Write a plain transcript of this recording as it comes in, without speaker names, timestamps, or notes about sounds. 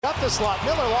up the slot.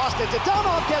 Miller lost it.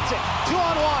 Dadonov gets it.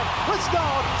 2-on-1 with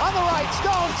Stone on the right.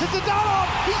 Stone to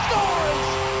Dadonov. He scores!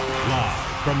 Live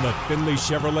from the Findlay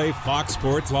Chevrolet Fox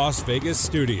Sports Las Vegas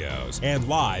studios and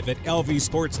live at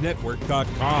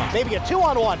lvsportsnetwork.com. Maybe a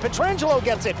 2-on-1. Pietrangelo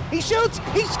gets it. He shoots.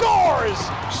 He scores!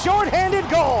 Short-handed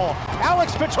goal.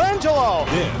 Alex Pietrangelo.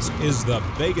 This is the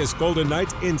Vegas Golden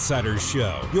Knights Insider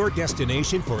Show, your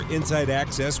destination for inside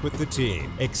access with the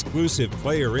team, exclusive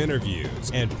player interviews,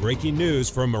 and breaking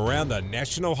news from around the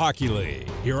National Hockey League.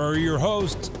 Here are your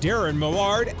hosts, Darren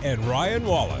Millard and Ryan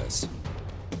Wallace.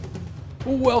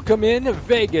 Welcome in,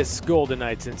 Vegas Golden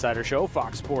Knights Insider Show,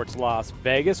 Fox Sports Las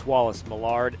Vegas. Wallace,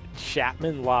 Millard,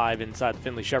 Chapman live inside the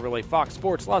Findlay Chevrolet Fox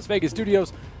Sports Las Vegas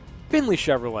studios. Findlay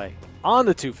Chevrolet on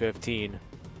the 215,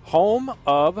 home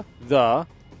of the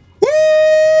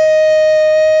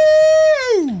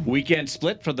weekend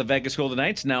split for the Vegas Golden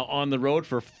Knights, now on the road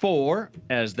for 4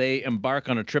 as they embark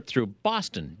on a trip through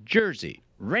Boston, Jersey,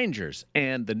 Rangers,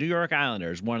 and the New York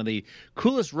Islanders. One of the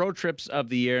coolest road trips of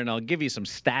the year, and I'll give you some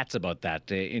stats about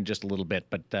that in just a little bit.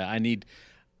 But I need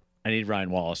Ryan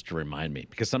Wallace to remind me,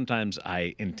 because sometimes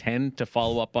I intend to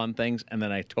follow up on things and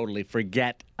then I totally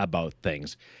forget about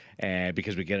things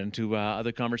because we get into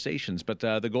other conversations. But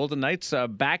the Golden Knights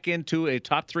back into a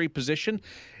top 3 position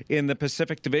in the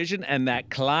Pacific Division, and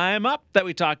that climb up that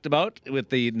we talked about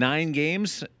with the 9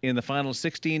 games in the final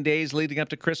 16 days leading up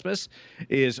to Christmas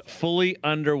is fully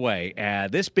underway.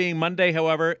 This being Monday,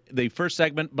 however, the first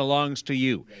segment belongs to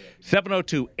you.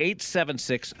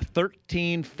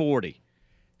 702-876-1340.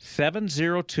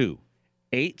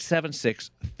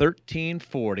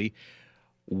 702-876-1340.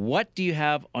 What do you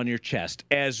have on your chest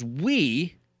as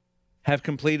we have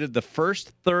completed the first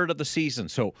third of the season?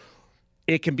 So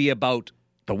it can be about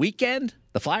the weekend,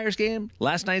 the Flyers game,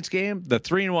 last night's game, the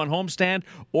 3-1 homestand,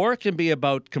 or it can be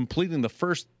about completing the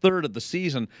first third of the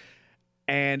season.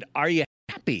 And are you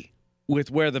happy with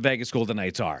where the Vegas Golden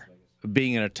Knights are,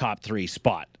 being in a top 3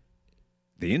 spot?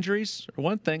 The injuries are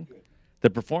one thing. The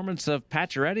performance of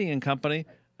Pacioretty and company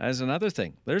is another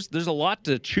thing. There's a lot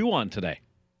to chew on today.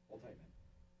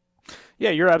 Yeah,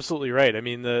 you're absolutely right. I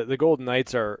mean, the Golden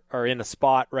Knights are in a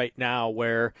spot right now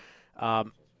where,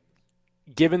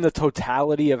 given the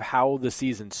totality of how the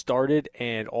season started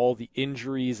and all the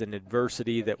injuries and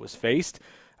adversity that was faced,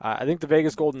 I think the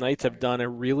Vegas Golden Knights have done a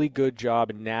really good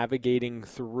job navigating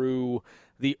through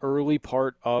the early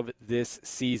part of this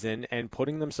season and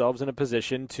putting themselves in a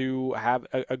position to have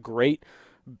a great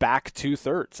back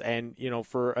 2/3. And,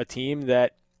 for a team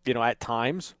that, at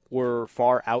times were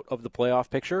far out of the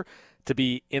playoff picture, to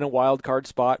be in a wild card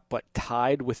spot but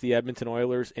tied with the Edmonton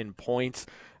Oilers in points,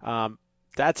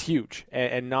 that's huge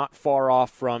and not far off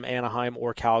from Anaheim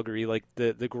or Calgary. Like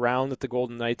the ground that the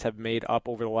Golden Knights have made up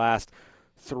over the last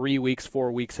 3 weeks,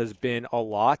 4 weeks has been a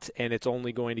lot, and it's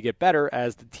only going to get better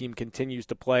as the team continues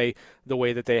to play the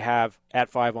way that they have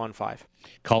at 5-on-5.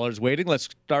 Callers waiting. Let's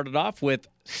start it off with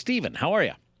Steven. How are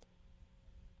you?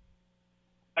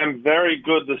 I'm very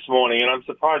good this morning, and I'm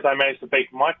surprised I managed to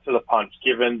beat Mike to the punch,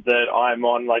 given that I'm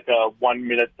on like a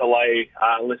 1-minute delay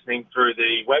listening through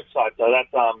the website. So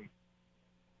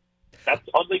that's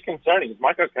oddly concerning. Is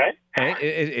Mike okay? Hey,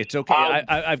 it's okay.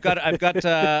 I've got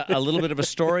a little bit of a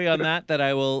story on that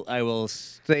I will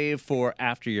save for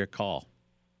after your call.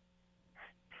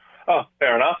 Oh,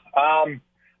 fair enough.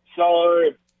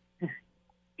 So, at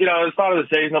the start of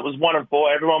the season, it was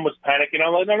 1-4. Everyone was panicking.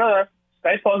 I'm like, no.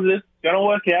 Stay positive. It's going to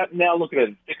work out. Now look at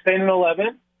it.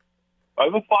 16-11,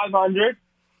 over 500,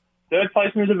 third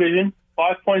place in the division,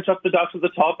 5 points off the Ducks at the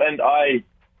top, and I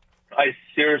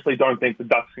seriously don't think the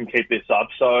Ducks can keep this up.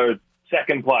 So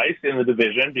second place in the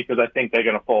division, because I think they're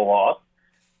going to fall off.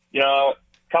 A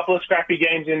couple of scrappy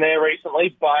games in there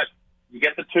recently, but you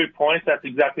get the 2 points. That's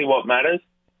exactly what matters.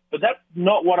 But that's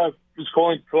not what I was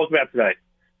calling to talk about today.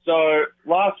 So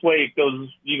last week,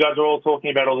 you guys were all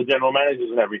talking about all the general managers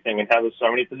and everything and how there's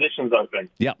so many positions open.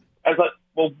 Yeah. I was like,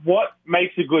 well, what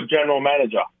makes a good general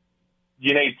manager?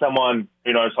 You need someone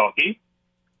who knows hockey.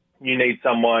 You need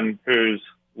someone who's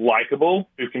likable,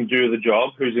 who can do the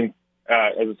job, who's, as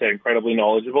I said, incredibly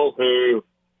knowledgeable, who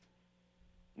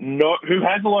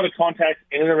has a lot of contacts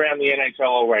in and around the NHL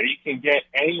already, can get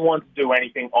anyone to do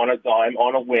anything on a dime,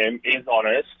 on a whim, is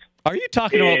honest. Are you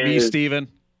talking about me, Steven?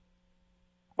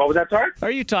 What was that, sorry?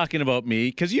 Are you talking about me?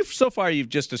 Because so far you've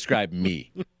just described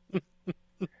me.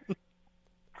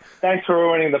 Thanks for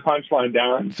ruining the punchline,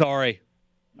 Darren. Sorry.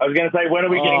 I was going to say, when are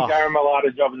we getting Darren Millard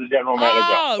a job as a general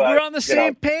manager? We're on the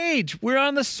same page. We're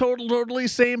on the totally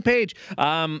same page.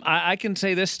 I can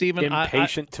say this, Stephen.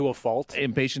 Impatient to a fault.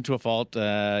 Impatient to a fault,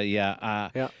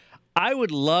 yeah. Yeah. I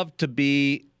would love to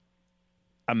be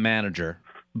a manager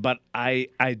but I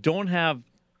don't have,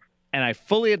 and I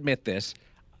fully admit this,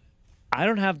 I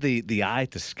don't have the eye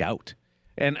to scout.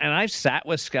 And I've sat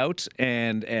with scouts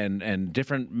and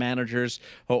different managers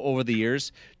over the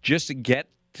years just to get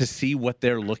to see what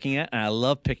they're looking at. And I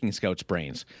love picking scouts'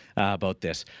 brains about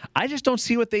this. I just don't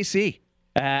see what they see.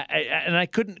 And I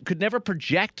could never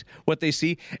project what they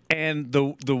see. And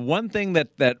the one thing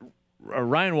that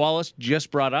Ryan Wallace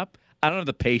just brought up, I don't have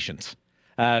the patience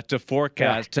to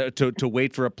forecast, to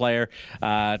wait for a player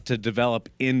to develop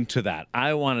into that.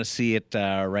 I want to see it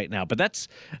right now. But that's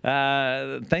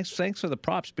thanks for the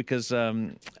props, because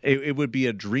it would be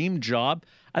a dream job.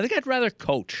 I think I'd rather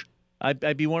coach.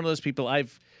 I'd be one of those people.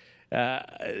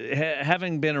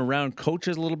 Having been around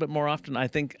coaches a little bit more often, I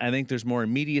think there's more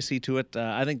immediacy to it.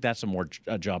 I think that's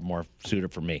a job more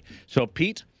suited for me. So,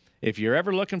 Pete, if you're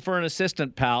ever looking for an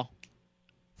assistant, pal,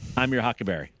 I'm your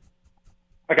Huckleberry.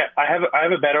 Okay, I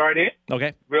have a better idea.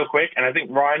 Okay, real quick, and I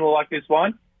think Ryan will like this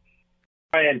one.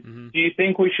 Ryan, do you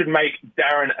think we should make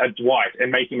Darren a Dwight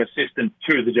and make him assistant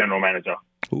to the general manager?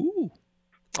 Ooh.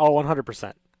 Oh,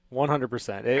 100%.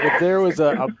 100%. If there was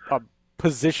a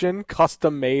position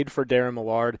custom made for Darren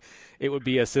Millard, it would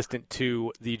be assistant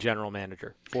to the general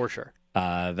manager, for sure.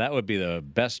 That would be the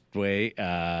best way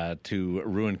to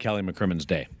ruin Kelly McCrimmon's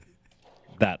day.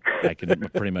 That I can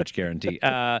pretty much guarantee.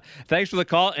 Thanks for the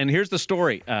call. And here's the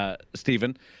story,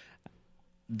 Stephen.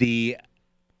 The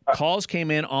calls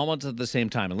came in almost at the same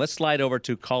time. And let's slide over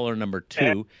to caller number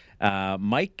 2.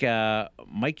 Mike,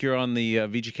 you're on the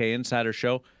VGK Insider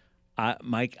Show.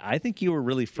 Mike, I think you were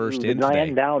really first in today.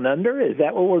 Land Down Under? Is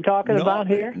that what we're talking about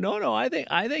here? No. I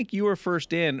think you were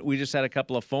first in. We just had a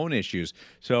couple of phone issues.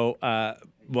 So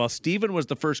while Stephen was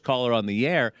the first caller on the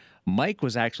air, Mike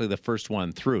was actually the first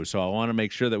one through. So I want to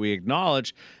make sure that we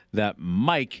acknowledge that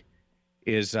Mike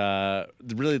is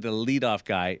really the leadoff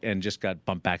guy and just got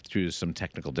bumped back through some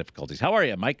technical difficulties. How are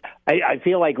you, Mike? I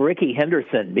feel like Ricky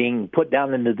Henderson being put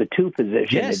down into the 2 position.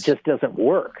 Yes. It just doesn't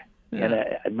work.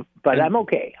 Yeah. But I'm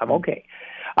okay. I'm okay.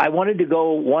 I wanted to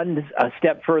go a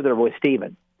step further with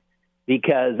Stephen,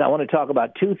 because I want to talk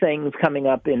about 2 things coming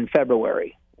up in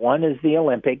February. One is the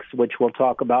Olympics, which we'll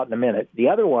talk about in a minute. The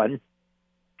other one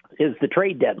is the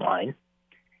trade deadline,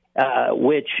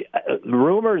 which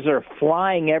rumors are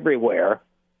flying everywhere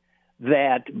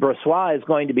that Brossoit is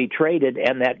going to be traded,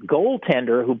 and that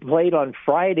goaltender who played on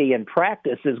Friday in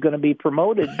practice is going to be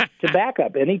promoted to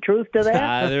backup. Any truth to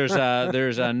that?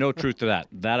 There's no truth to that.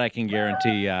 That I can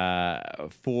guarantee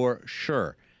for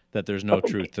sure that there's no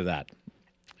truth to that.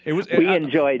 We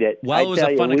enjoyed it. Well, it was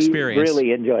a fun experience. We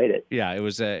really enjoyed it. Yeah, it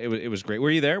was great.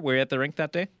 Were you there? Were you at the rink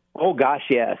that day? Oh gosh,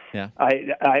 yes. Yeah.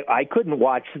 I couldn't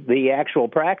watch the actual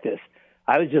practice.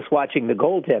 I was just watching the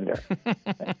goaltender.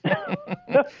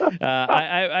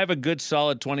 I have a good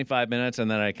solid 25 minutes, and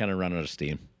then I kind of run out of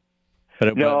steam. But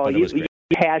it was great.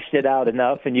 You hashed it out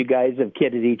enough, and you guys have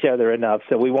kidded each other enough,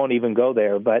 so we won't even go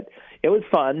there. But it was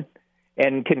fun.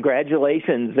 And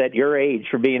congratulations at your age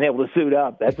for being able to suit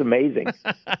up. That's amazing.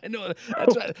 I know.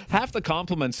 That's right. Half the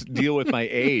compliments deal with my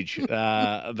age.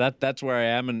 That's where I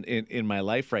am in my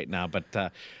life right now. But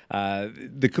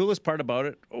the coolest part about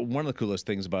it, one of the coolest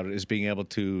things about it, is being able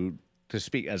to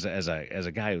speak as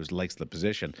a guy who likes the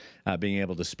position, being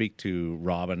able to speak to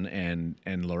Robin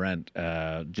and Laurent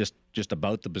just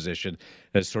about the position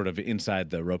as sort of inside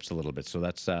the ropes a little bit. So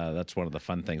that's one of the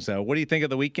fun things. What do you think of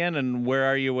the weekend, and where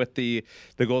are you with the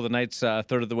Golden Knights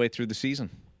third of the way through the season?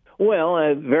 Well,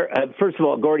 first of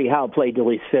all, Gordie Howe played till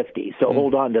he's 50, so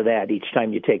hold on to that each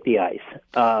time you take the ice.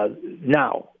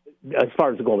 Now, as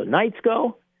far as the Golden Knights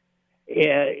go,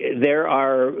 there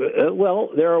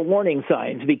are warning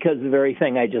signs because of the very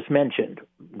thing I just mentioned.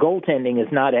 Goaltending is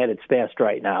not at its best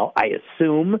right now. I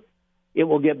assume it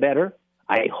will get better.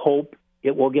 I hope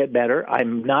it will get better.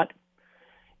 I'm not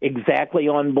exactly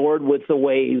on board with the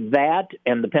way that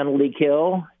and the penalty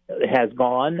kill has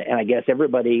gone, and I guess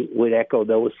everybody would echo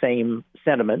those same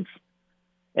sentiments.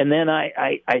 And then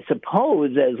I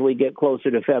suppose as we get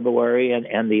closer to February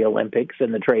and the Olympics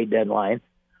and the trade deadline,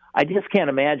 I just can't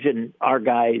imagine our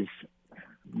guys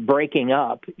breaking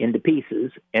up into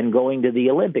pieces and going to the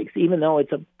Olympics, even though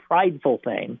it's a prideful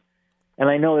thing. And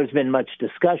I know there's been much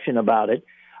discussion about it.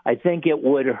 I think it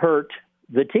would hurt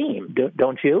the team,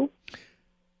 don't you?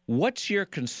 What's your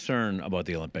concern about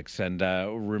the Olympics? And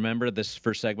remember, this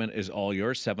first segment is all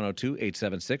yours,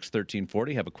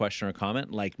 702-876-1340. Have a question or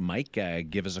comment like Mike,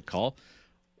 give us a call.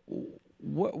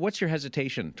 What's your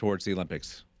hesitation towards the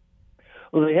Olympics?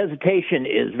 Well, the hesitation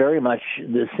is very much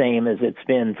the same as it's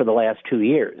been for the last 2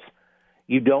 years.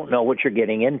 You don't know what you're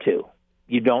getting into.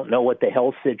 You don't know what the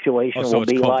health situation will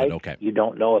be COVID, like. okay. You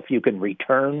don't know if you can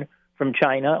return from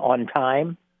China on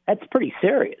time. That's pretty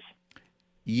serious.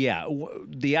 Yeah.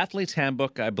 The Athlete's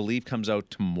Handbook, I believe, comes out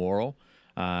tomorrow.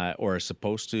 Or is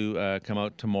supposed to come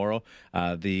out tomorrow.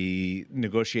 The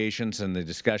negotiations and the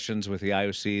discussions with the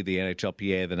IOC, the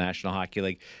NHLPA, the National Hockey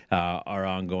League are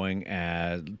ongoing,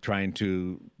 trying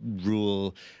to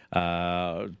rule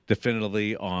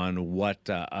definitively on what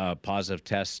a positive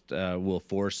test will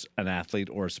force an athlete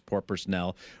or support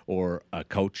personnel or a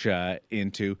coach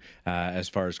into as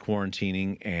far as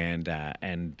quarantining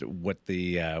and what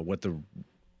the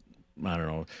I don't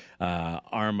know,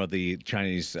 arm of the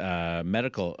Chinese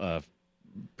medical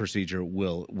procedure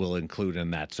will include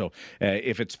in that. So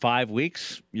if it's 5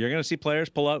 weeks, you're going to see players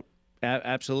pull out.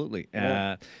 Absolutely.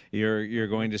 Yeah. You're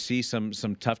going to see some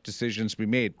tough decisions be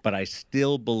made, but I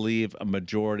still believe a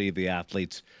majority of the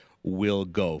athletes will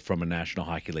go from a National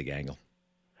Hockey League angle.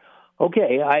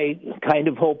 Okay, I kind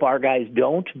of hope our guys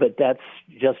don't, but that's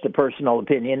just a personal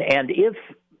opinion. And if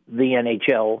the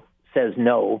NHL says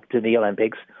no to the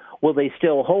Olympics, will they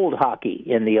still hold hockey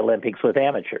in the Olympics with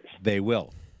amateurs? They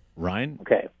will. Ryan?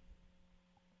 Okay.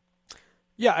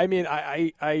 Yeah, I mean,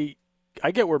 I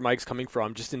get where Mike's coming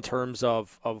from, just in terms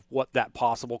of what that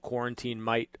possible quarantine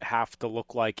might have to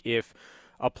look like if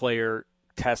a player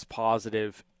tests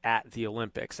positive at the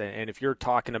Olympics. And if you're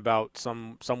talking about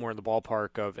somewhere in the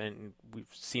ballpark of, and we've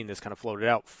seen this kind of floated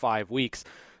out, 5 weeks,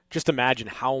 just imagine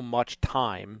how much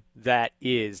time that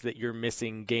is that you're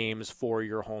missing games for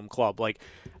your home club. Like,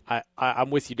 I'm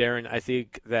with you, Darren. I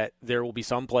think that there will be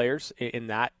some players in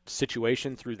that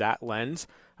situation through that lens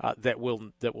that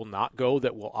will not go,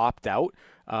 that will opt out.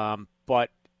 But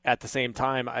at the same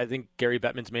time, I think Gary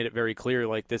Bettman's made it very clear,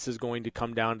 like, this is going to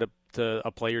come down to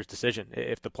a player's decision.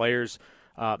 If the players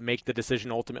make the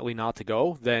decision ultimately not to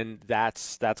go, then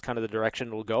that's kind of the direction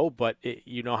it'll go. But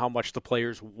you know how much the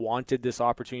players wanted this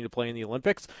opportunity to play in the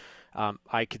Olympics.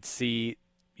 I could see,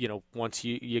 once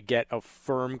you get a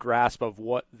firm grasp of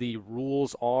what the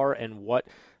rules are and what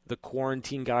the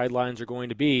quarantine guidelines are going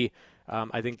to be,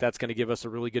 I think that's going to give us a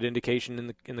really good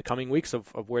indication in the coming weeks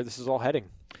of where this is all heading.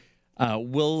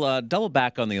 We'll double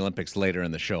back on the Olympics later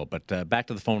in the show, but back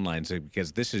to the phone lines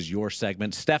because this is your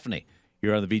segment. Stephanie,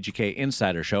 you're on the VGK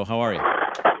Insider Show. How are you?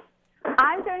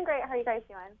 I'm doing great. How are you guys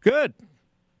doing? Good.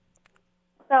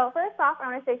 So first off,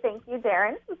 I want to say thank you,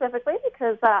 Darren, specifically,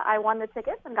 because I won the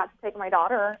tickets and got to take my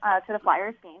daughter to the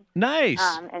Flyers game. Nice.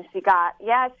 And she got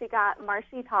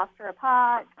Marshy tossed her a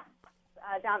puck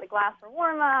down the glass for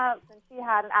warm-ups, and she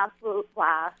had an absolute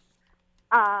blast.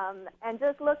 And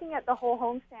just looking at the whole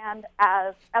homestand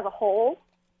as a whole,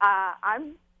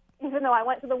 even though I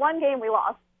went to the one game we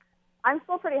lost, I'm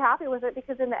still pretty happy with it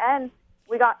because in the end,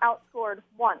 we got outscored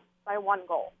once by 1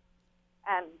 goal.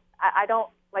 And I don't,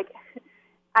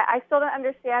 I still don't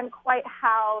understand quite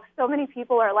how so many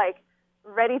people are,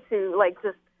 ready to,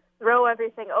 just throw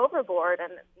everything overboard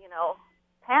and,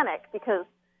 panic because,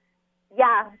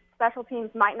 yeah, special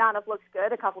teams might not have looked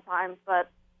good a couple times,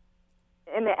 but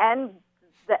in the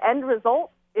end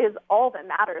result is all that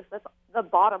matters. That's the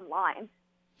bottom line.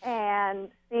 And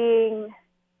seeing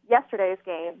yesterday's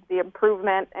game, the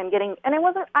improvement and it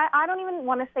wasn't, I don't even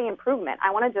want to say improvement.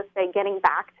 I want to just say getting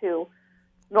back to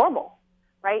normal,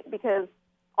 right? Because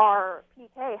our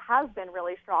PK has been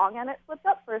really strong and it slipped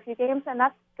up for a few games, and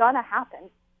that's going to happen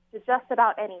to just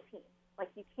about any team.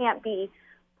 You can't be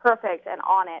perfect and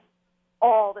on it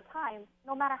all the time,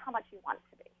 no matter how much you want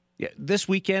it to be. Yeah, this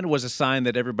weekend was a sign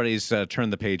that everybody's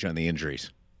turned the page on the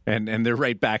injuries. And they're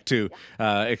right back to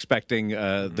expecting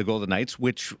the Golden Knights,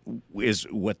 which is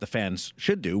what the fans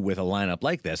should do with a lineup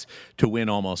like this, to win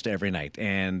almost every night.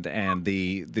 And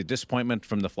the disappointment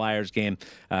from the Flyers game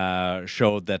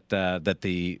showed that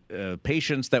the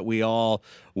patience that we all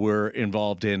were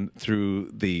involved in through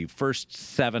the first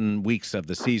 7 weeks of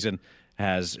the season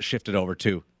has shifted over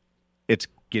to it's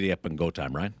giddy up and go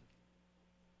time, Ryan.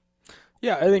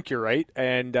 Yeah, I think you're right.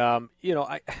 And,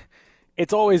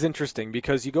 it's always interesting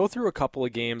because you go through a couple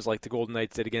of games like the Golden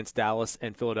Knights did against Dallas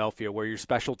and Philadelphia where your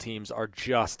special teams are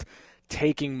just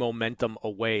taking momentum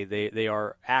away. They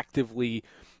are actively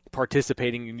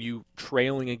participating in you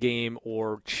trailing a game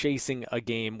or chasing a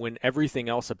game when everything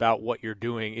else about what you're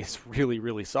doing is really,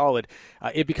 really solid.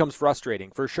 It becomes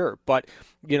frustrating for sure. But,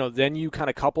 then you kind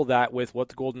of couple that with what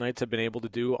the Golden Knights have been able to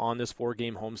do on this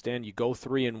 4-game homestand. You go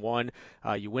 3-1.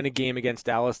 You win a game against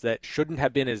Dallas that shouldn't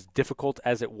have been as difficult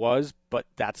as it was, but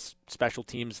that's special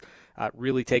teams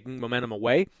really taking momentum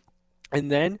away.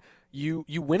 And then you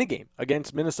win a game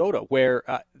against Minnesota where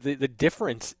the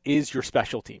difference is your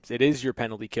special teams. It is your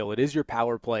penalty kill. It is your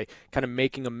power play kind of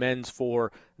making amends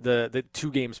for the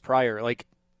 2 games prior.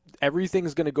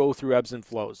 everything's going to go through ebbs and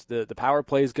flows. The power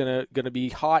play is going to be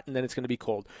hot, and then it's going to be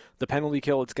cold. The penalty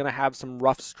kill, it's going to have some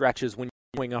rough stretches when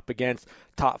you're going up against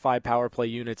top 5 power play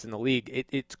units in the league.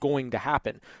 It's going to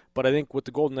happen. But I think what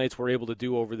the Golden Knights were able to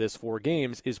do over this 4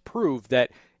 games is prove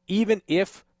that even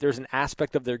if there's an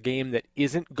aspect of their game that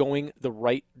isn't going the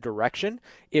right direction,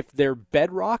 if their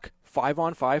bedrock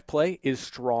 5-on-5 play is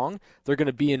strong, they're going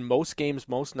to be in most games,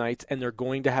 most nights, and they're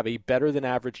going to have a better than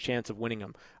average chance of winning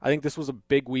them. I think this was a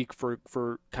big week for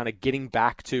kind of getting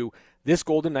back to this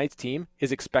Golden Knights team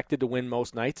is expected to win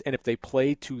most nights, and if they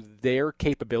play to their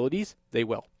capabilities, they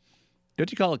will.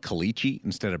 Don't you call it caliche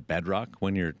instead of bedrock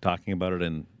when you're talking about it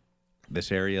in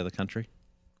this area of the country?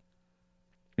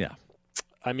 Yeah.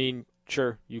 I mean,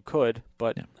 sure, you could,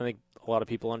 but yeah. I think a lot of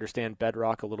people understand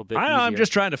bedrock a little bit easier. I'm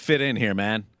just trying to fit in here,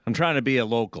 man. I'm trying to be a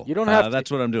local. You don't have to.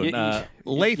 That's what I'm doing.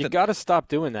 Lathan. You got to stop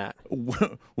doing that.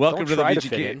 Welcome to the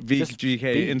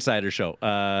VGK Insider Show.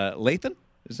 Lathan?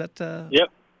 Is that? Yep.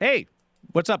 Hey,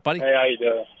 what's up, buddy? Hey, how you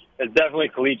doing? It's definitely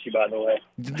caliche, by the way.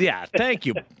 Yeah, thank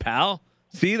you, pal.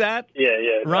 See that? Yeah.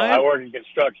 Ryan? No, I work in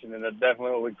construction, and that's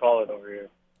definitely what we call it over here.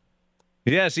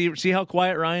 Yeah, see how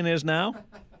quiet Ryan is now?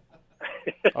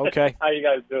 Okay. How you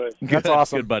guys doing? That's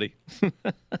awesome. Good, buddy.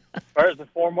 First and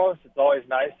foremost, it's always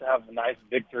nice to have a nice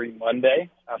victory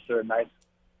Monday after a nice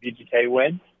VGK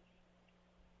win.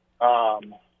 How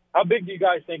big do you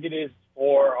guys think it is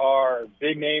for our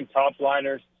big-name top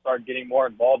liners to start getting more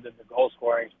involved in the goal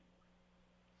scoring?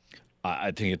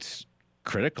 I think it's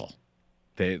critical.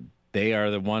 They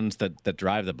are the ones that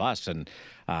drive the bus, and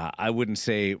I wouldn't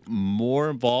say more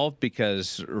involved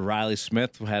because Riley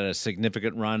Smith had a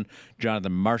significant run.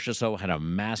 Jonathan Marchessault had a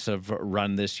massive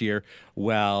run this year.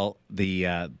 Well,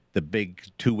 the big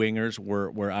 2 wingers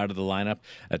were out of the lineup.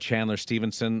 Chandler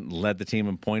Stevenson led the team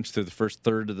in points through the first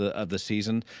third of the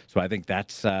season, so I think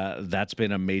that's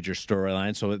been a major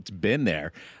storyline. So it's been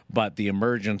there, but the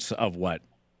emergence of what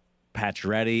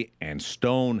Pacioretty and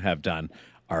Stone have done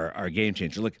are game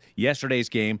changers. Look, yesterday's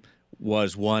game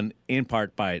was won in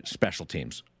part by special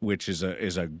teams, which is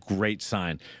a great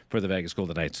sign for the Vegas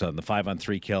Golden Knights on the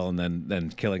 5-on-3 kill and then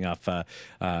killing off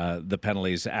the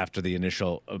penalties after the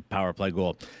initial power play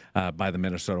goal by the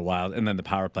Minnesota Wild, and then the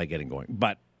power play getting going.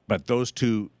 But those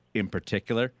 2 in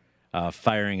particular,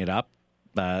 firing it up,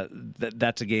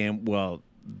 that's a game. Well,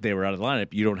 they were out of the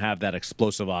lineup. You don't have that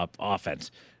explosive offense.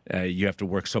 You have to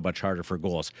work so much harder for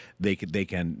goals. They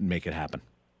can make it happen.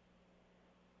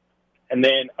 And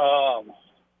then,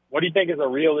 what do you think is a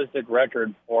realistic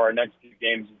record for our next few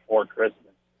games before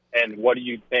Christmas? And what do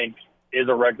you think is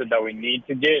a record that we need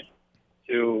to get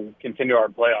to continue our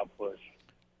playoff push?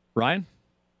 Ryan?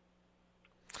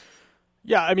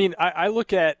 Yeah, I mean, I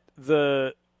look at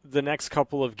the next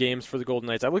couple of games for the Golden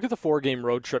Knights. I look at the 4-game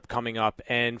road trip coming up,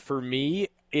 and for me,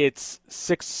 it's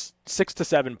 6 to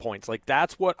 7 points. Like,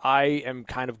 that's what I am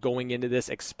kind of going into this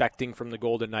expecting from the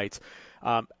Golden Knights.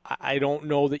 I don't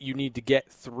know that you need to get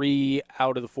 3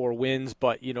 out of the 4 wins,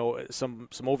 but some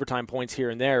overtime points here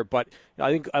and there. But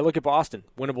I think I look at Boston,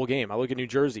 winnable game. I look at New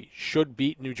Jersey, should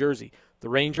beat New Jersey. The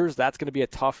Rangers, that's going to be a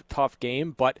tough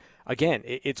game, but again,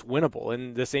 it's winnable.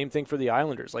 And the same thing for the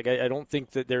Islanders. Like, I don't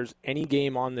think that there's any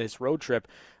game on this road trip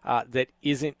that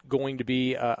isn't going to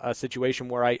be a situation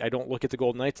where I don't look at the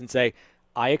Golden Knights and say,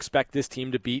 I expect this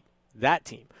team to beat that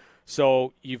team.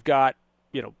 So you've got,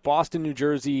 Boston, New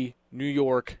Jersey, New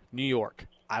York.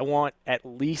 I want at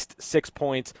least 6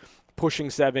 points,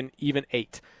 pushing 7, even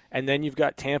 8. And then you've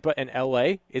got Tampa and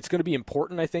LA. It's going to be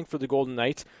important, I think, for the Golden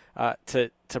Knights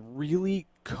to really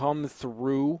come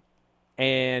through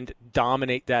and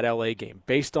dominate that LA game.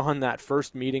 Based on that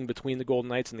first meeting between the Golden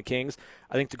Knights and the Kings,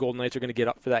 I think the Golden Knights are going to get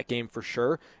up for that game for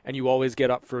sure, and you always get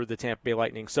up for the Tampa Bay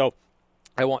Lightning. So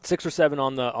I want 6 or 7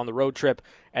 on the road trip,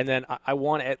 and then I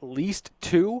want at least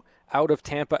 2 out of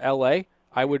Tampa, LA.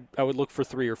 I would look for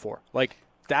 3 or 4. Like,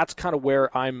 that's kind of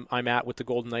where I'm at with the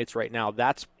Golden Knights right now.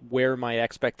 That's where my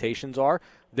expectations are.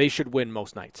 They should win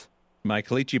most nights. My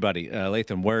Caliche buddy,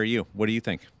 Lathan, where are you? What do you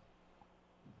think?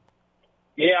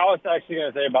 Yeah, I was actually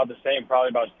going to say about the same, probably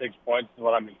about 6 points is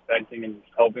what I'm expecting and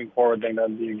hoping for. I think that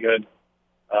would be a good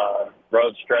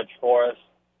road stretch for us.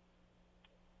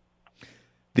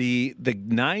 The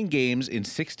 9 games in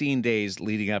 16 days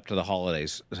leading up to the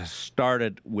holidays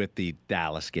started with the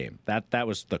Dallas game. That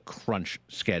was the crunch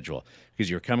schedule because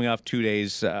you're coming off 2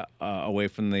 days away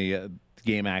from the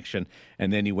game action,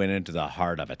 and then you went into the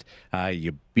heart of it.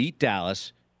 You beat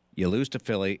Dallas, you lose to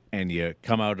Philly, and you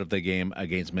come out of the game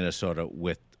against Minnesota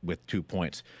with 2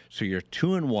 points. So you're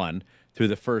 2-1 through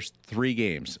the first 3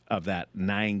 games of that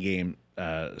 9-game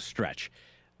stretch.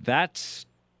 That's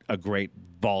a great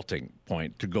vaulting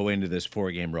point to go into this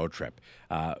 4-game road trip.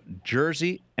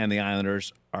 Jersey and the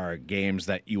Islanders are games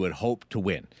that you would hope to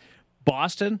win.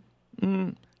 Boston,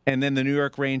 and then the New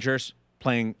York Rangers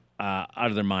playing out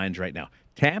of their minds right now.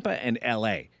 Tampa and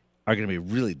L.A. are going to be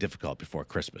really difficult before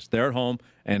Christmas. They're at home,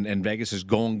 and Vegas is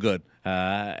going good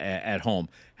at home,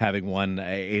 having won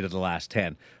 8 of the last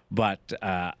 10. But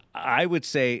I would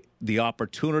say the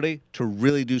opportunity to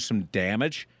really do some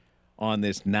damage on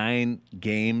this 9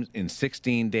 games in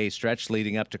 16-day stretch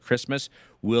leading up to Christmas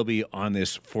will be on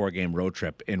this 4-game road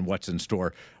trip in what's in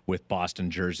store with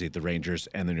Boston, Jersey, the Rangers,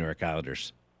 and the New York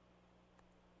Islanders.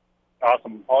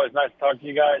 Awesome. Always nice to talk to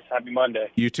you guys. Happy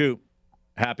Monday. You too.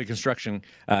 Happy construction.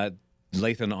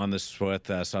 Lathan on this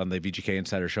with us on the VGK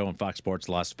Insider Show on Fox Sports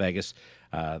Las Vegas.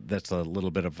 That's a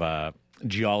little bit of a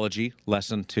geology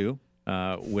lesson, too,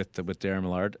 with Darren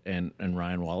Millard and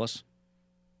Ryan Wallace.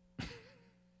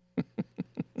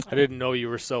 I didn't know you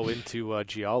were so into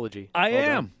geology. I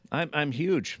am. I'm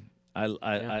huge.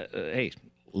 Hey,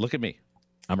 look at me.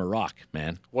 I'm a rock,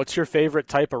 man. What's your favorite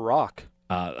type of rock?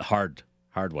 Hard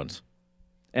ones,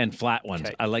 and flat ones.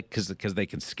 Okay. I like because they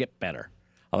can skip better.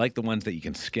 I like the ones that you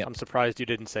can skip. I'm surprised you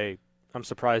didn't say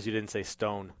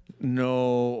stone.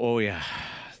 No. Oh yeah.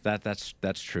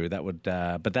 That's true. That would,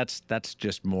 but that's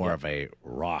just more of a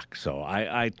rock. So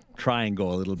I try and go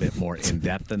a little bit more in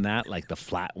depth than that, like the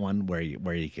flat one where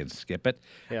you can skip it.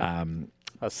 Yeah.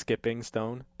 A skipping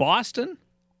stone. Boston,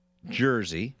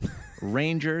 Jersey,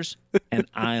 Rangers, and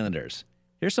Islanders.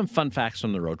 Here's some fun facts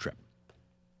from the road trip.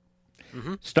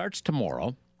 Mm-hmm. Starts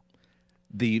tomorrow,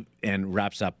 and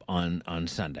wraps up on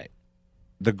Sunday.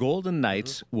 The Golden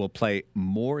Knights will play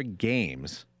more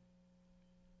games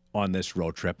on this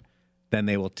road trip than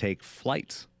they will take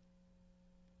flights.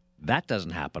 That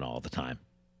doesn't happen all the time.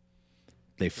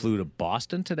 They flew to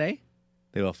Boston today.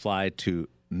 They will fly to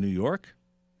New York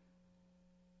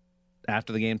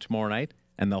after the game tomorrow night,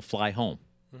 and they'll fly home.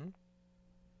 Mm-hmm.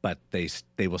 But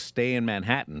they will stay in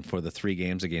Manhattan for the 3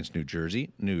 games against New Jersey,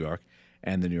 New York,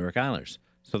 and the New York Islanders.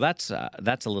 So that's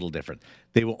a little different.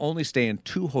 They will only stay in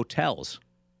 2 hotels,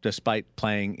 despite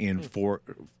playing in 4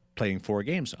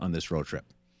 games on this road trip.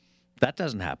 That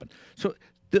doesn't happen. So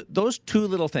those 2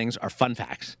 little things are fun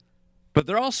facts, but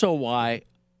they're also why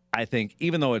I think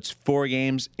even though it's 4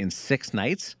 games in 6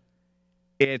 nights,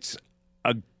 it's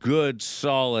a good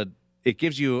solid. It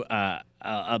gives you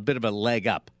a bit of a leg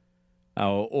up,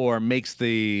 or makes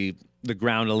the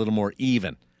ground a little more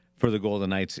even for the Golden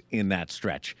Knights in that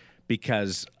stretch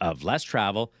because of less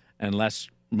travel and less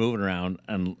moving around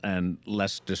and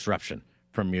less disruption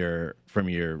from your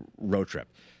road trip.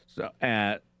 So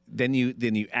then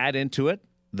you add into it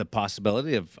the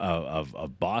possibility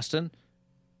of Boston.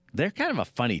 They're kind of a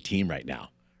funny team right now.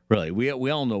 Really, we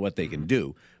all know what they can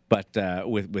do, but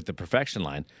with the perfection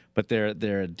line. But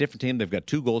they're a different team. They've got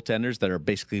 2 goaltenders that are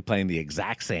basically playing the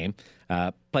exact same,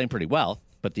 playing pretty well,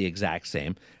 but the exact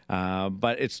same.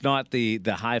 But it's not the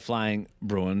high flying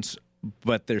Bruins,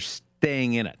 but they're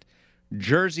staying in it.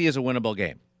 Jersey is a winnable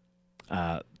game.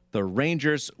 The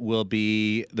Rangers will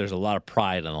be, there's a lot of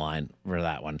pride on the line for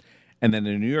that one. And then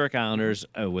the New York Islanders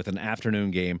with an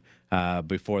afternoon game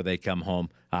before they come home.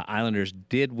 Islanders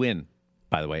did win,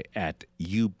 by the way, at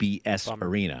UBS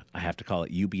Arena. I have to call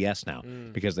it UBS now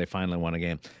because they finally won a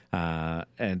game.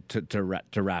 And to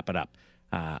wrap it up,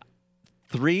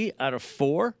 3 out of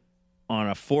 4 on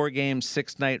a 4-game,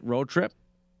 6-night road trip.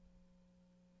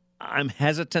 I'm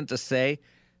hesitant to say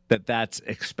that that's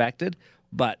expected,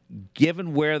 but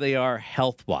given where they are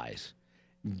health-wise,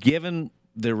 given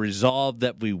the resolve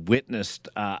that we witnessed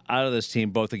out of this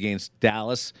team, both against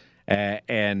Dallas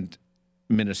and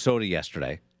Minnesota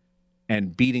yesterday,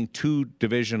 and beating 2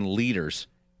 division leaders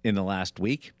in the last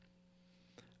week,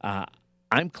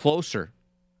 I'm closer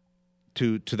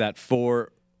to that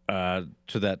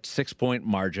 6-point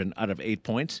margin out of 8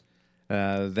 points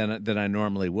than I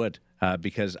normally would,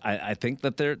 because I think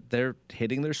that they're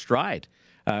hitting their stride.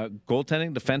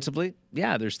 Goaltending defensively,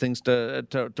 yeah, there's things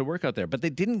to work out there, but they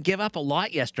didn't give up a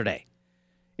lot yesterday.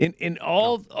 In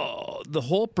all the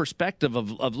whole perspective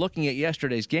of looking at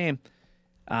yesterday's game,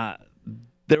 there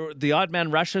were the odd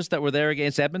man rushes that were there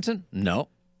against Edmonton. No,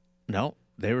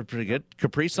 they were pretty good.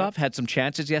 Kaprizov had some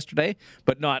chances yesterday,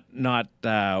 but not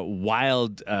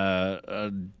wild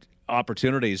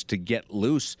opportunities to get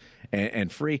loose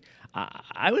and free.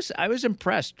 I was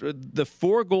impressed. The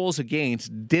 4 goals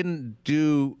against didn't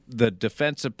do the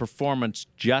defensive performance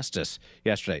justice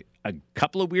yesterday. A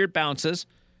couple of weird bounces.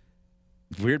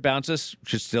 Weird bounces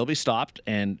should still be stopped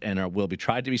and will be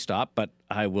tried to be stopped, but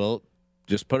I will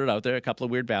just put it out there, a couple of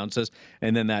weird bounces,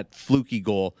 and then that fluky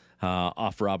goal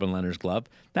off Robin Lehner's glove.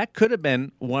 That could have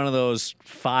been one of those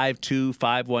 5-2,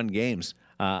 5-1 games,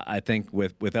 I think,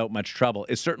 without much trouble.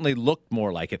 It certainly looked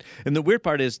more like it. And the weird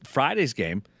part is Friday's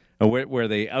game, where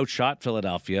they outshot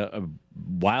Philadelphia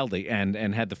wildly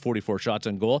and had the 44 shots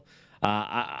on goal.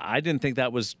 I didn't think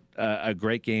that was a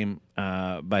great game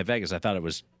by Vegas. I thought it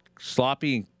was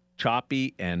sloppy,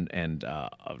 choppy, and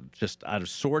just out of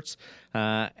sorts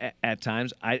at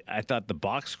times. I thought the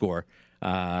box score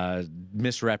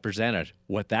misrepresented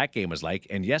what that game was like.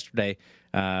 And yesterday,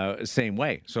 same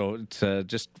way. So it's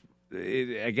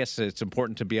I guess it's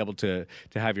important to be able to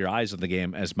have your eyes on the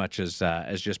game as much as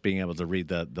just being able to read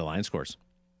the line scores.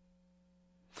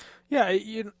 Yeah,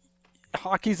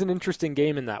 hockey's an interesting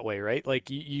game in that way, right? Like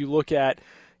you look at,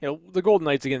 the Golden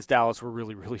Knights against Dallas were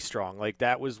really, really strong. Like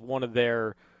that was one of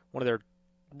their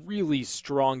really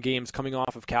strong games coming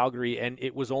off of Calgary, and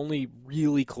it was only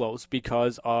really close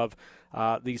because of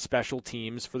the special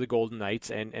teams for the Golden Knights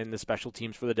and the special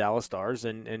teams for the Dallas Stars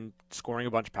and scoring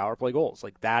a bunch of power play goals.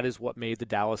 Like that is what made the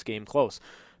Dallas game close.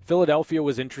 Philadelphia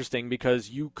was interesting because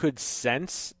you could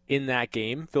sense in that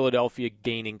game Philadelphia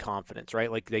gaining confidence,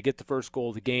 right? Like they get the first goal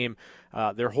of the game.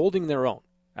 They're holding their own.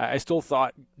 I still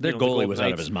thought their goalie was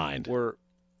out of his mind.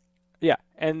 Yeah,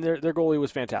 and their goalie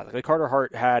was fantastic. Like Carter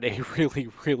Hart had a really,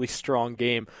 really strong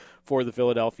game for the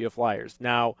Philadelphia Flyers.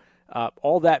 Now,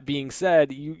 all that being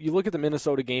said, you look at the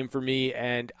Minnesota game for me,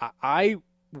 and I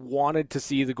wanted to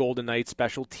see the Golden Knights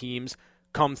special teams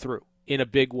come through in a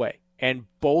big way. And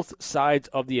both sides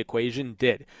of the equation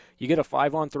did. You get a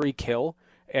 5-on-3 kill,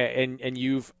 and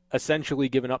you've essentially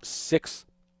given up six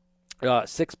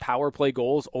power play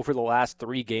goals over the last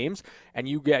 3 games, and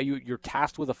you're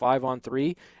tasked with a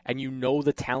 5-on-3, and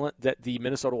the talent that the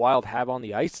Minnesota Wild have on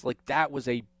the ice. Like that was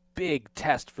a big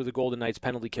test for the Golden Knights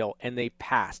penalty kill, and they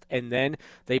passed. And then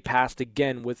they passed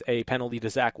again with a penalty to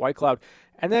Zach Whitecloud.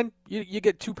 And then you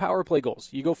get 2 power play goals.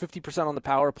 You go 50% on the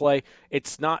power play.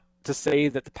 It's not to say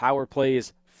that the power play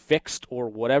is fixed or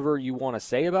whatever you want to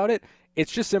say about it.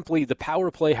 It's just simply the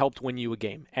power play helped win you a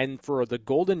game. And for the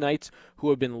Golden Knights, who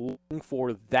have been looking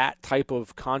for that type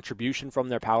of contribution from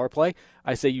their power play,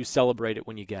 I say you celebrate it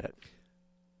when you get it.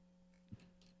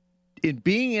 In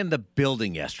being in the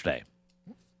building yesterday,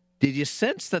 did you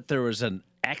sense that there was an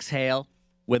exhale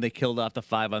when they killed off the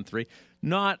 5-on-3?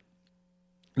 Not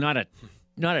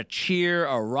a cheer,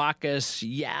 a raucous,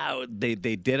 yeah, they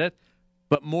did it,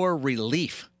 but more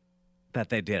relief that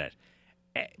they did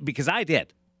it. Because I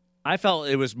did. I felt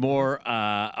it was more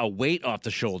a weight off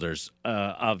the shoulders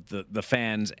of the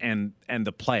fans and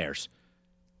the players,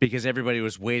 because everybody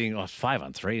was waiting.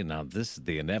 5-on-3, and now this is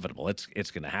the inevitable.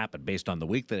 It's going to happen based on the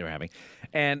week that they were having,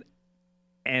 and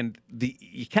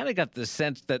you kind of got the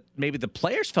sense that maybe the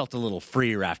players felt a little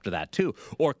freer after that too,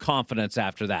 or confidence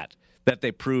after that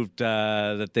they proved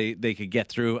that they could get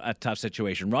through a tough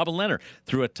situation. Robin Lehner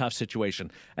through a tough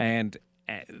situation, and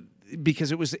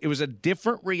because it was a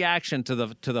different reaction to the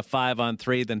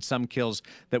 5-on-3 than some kills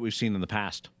that we've seen in the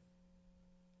past.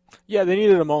 Yeah, they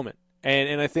needed a moment.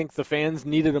 And I think the fans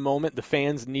needed a moment. The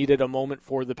fans needed a moment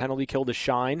for the penalty kill to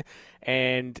shine.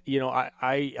 And,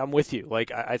 I'm with you.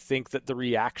 Like, I think that the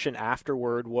reaction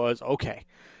afterward was, okay,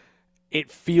 it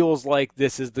feels like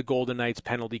this is the Golden Knights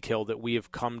penalty kill that we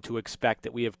have come to expect,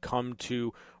 that we have come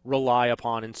to rely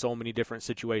upon in so many different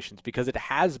situations, because it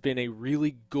has been a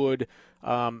really good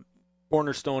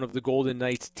cornerstone of the Golden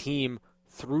Knights team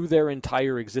through their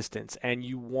entire existence, and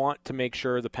you want to make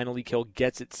sure the penalty kill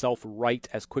gets itself right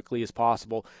as quickly as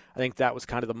possible. I think that was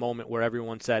kind of the moment where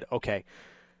everyone said, okay,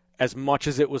 as much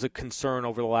as it was a concern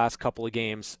over the last couple of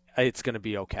games, it's going to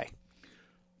be okay.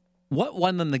 What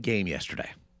won them the game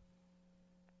yesterday?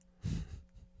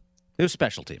 It was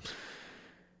special teams.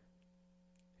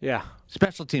 Yeah.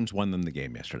 Special teams won them the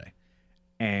game yesterday.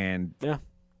 And yeah,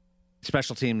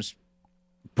 special teams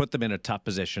put them in a tough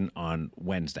position on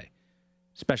Wednesday.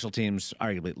 Special teams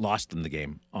arguably lost them the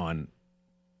game on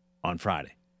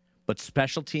Friday. But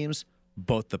special teams,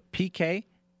 both the PK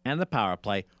and the power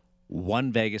play,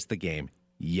 won Vegas the game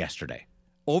yesterday.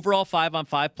 Overall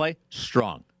 5-on-5 play,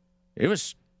 strong. It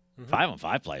was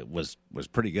 5-on-5 play was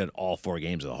pretty good all 4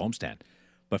 games of the homestand.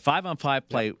 But 5-on-5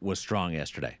 play was strong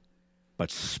yesterday. But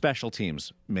special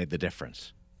teams made the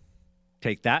difference.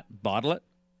 Take that, bottle it,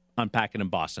 unpack it in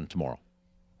Boston tomorrow,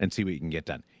 and see what you can get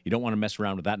done. You don't want to mess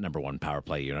around with that number 1 power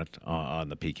play unit on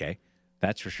the PK.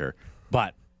 That's for sure.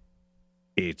 But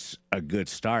it's a good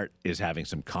start is having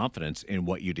some confidence in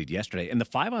what you did yesterday. And the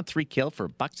 5-on-3 kill for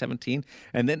 $117,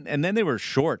 and then they were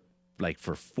short like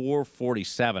for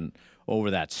 $447 over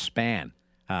that span.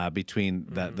 between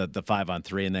the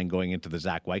 5-on-3 and then going into the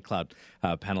Zach Whitecloud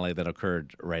penalty that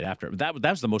occurred right after. That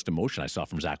was the most emotion I saw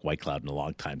from Zach Whitecloud in a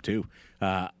long time too.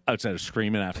 Outside of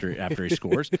screaming after he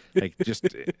scores, like just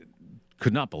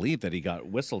could not believe that he got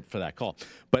whistled for that call.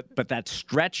 But that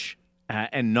stretch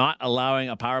and not allowing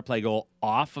a power play goal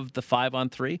off of the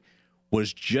 5-on-3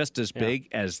 was just as big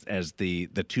as the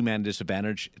two-man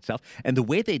disadvantage itself. And the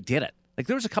way they did it, like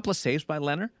there was a couple of saves by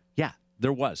Leonard. Yeah,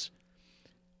 there was.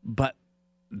 But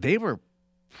they were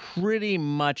pretty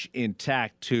much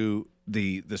intact to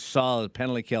the solid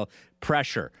penalty kill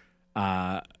pressure,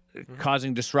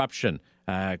 causing disruption,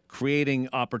 creating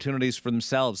opportunities for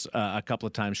themselves a couple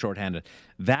of times shorthanded.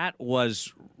 That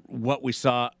was what we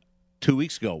saw 2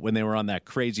 weeks ago when they were on that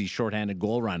crazy shorthanded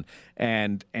goal run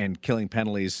and killing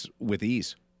penalties with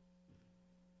ease.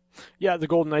 Yeah, the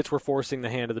Golden Knights were forcing the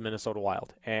hand of the Minnesota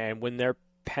Wild. And when their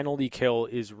penalty kill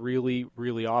is really,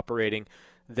 really operating,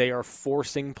 they are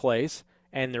forcing plays,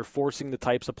 and they're forcing the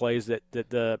types of plays that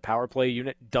the power play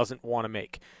unit doesn't want to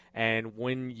make. And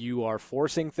when you are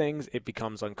forcing things, it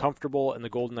becomes uncomfortable, and the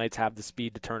Golden Knights have the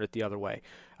speed to turn it the other way.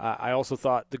 I also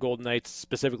thought the Golden Knights,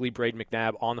 specifically Braden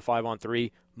McNabb on the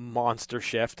 5-on-3, monster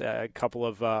shift. A couple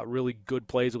of really good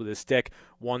plays with his stick,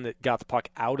 one that got the puck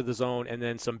out of the zone, and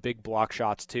then some big block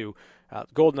shots too.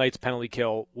 Golden Knights penalty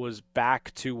kill was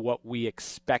back to what we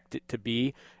expect it to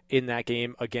be in that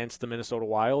game against the Minnesota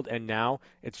Wild, and now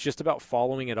it's just about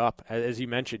following it up. As you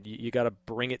mentioned, you got to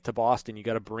bring it to Boston, you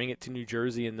got to bring it to New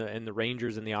Jersey and the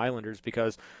Rangers and the Islanders,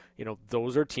 because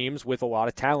those are teams with a lot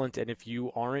of talent, and if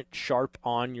you aren't sharp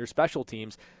on your special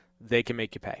teams, they can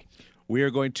make you pay. We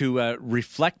are going to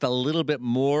reflect a little bit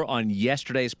more on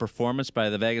yesterday's performance by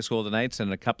the Vegas Golden Knights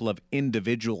and a couple of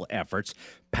individual efforts.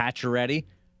 Pacioretty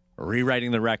rewriting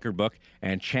the record book,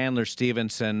 and Chandler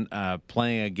Stevenson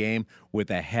playing a game with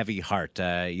a heavy heart.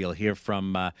 You'll hear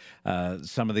from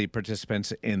some of the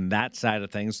participants in that side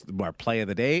of things. Our play of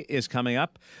the day is coming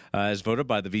up, as voted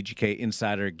by the VGK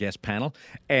Insider Guest Panel.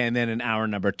 And then in hour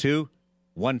number 2,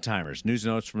 one-timers, news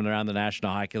and notes from around the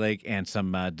National Hockey League, and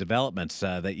some developments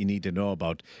that you need to know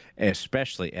about,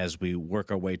 especially as we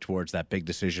work our way towards that big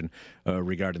decision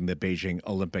regarding the Beijing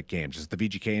Olympic Games. It's the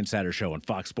VGK Insider Show on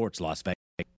Fox Sports Las Vegas.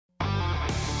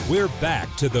 We're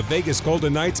back to the Vegas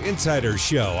Golden Knights Insider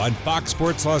Show on Fox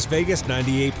Sports Las Vegas,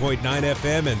 98.9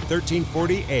 FM and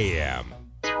 1340 AM.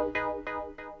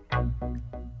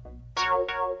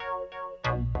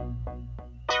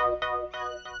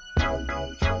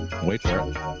 Wait for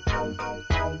it.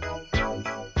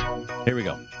 Here we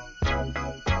go.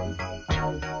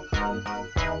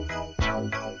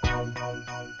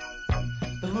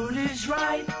 The mood is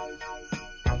right.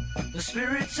 The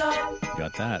spirit's up.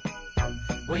 Got that.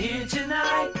 We're here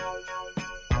tonight,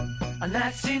 and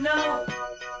that's enough.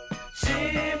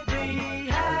 Simply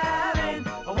having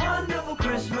a wonderful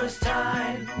Christmas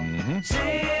time.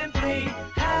 Simply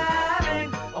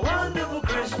having a wonderful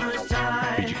Christmas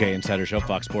time. VGK Insider Show,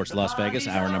 Fox Sports Las Vegas.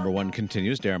 Hour number 1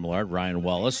 continues. Darren Millard, Ryan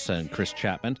Wallace, and Chris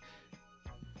Chapman.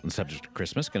 On the subject of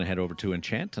Christmas, going to head over to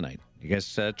Enchant tonight. You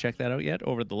guys check that out yet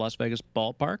over at the Las Vegas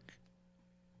Ballpark?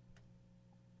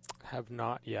 Have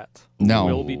not yet. No.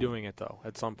 We'll be doing it, though,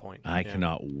 at some point. I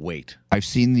cannot wait. I've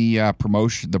seen the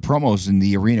promos in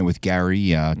the arena with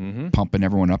Gary pumping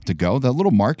everyone up to go. The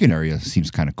little market area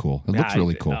seems kind of cool. It looks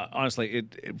really cool. Honestly,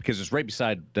 because it's right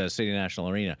beside City National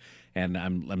Arena, and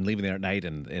I'm leaving there at night,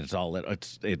 and it's all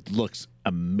lit. It looks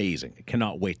amazing. I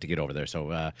cannot wait to get over there.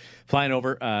 So flying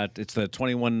over, it's the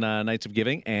 21 Nights of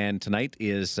Giving, and tonight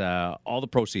is all the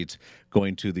proceeds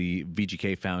going to the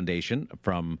VGK Foundation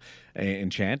from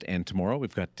Enchant. And tomorrow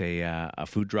we've got a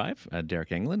food drive.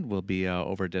 Derek England will be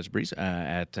over at Des Bris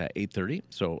at 8:30.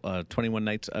 So 21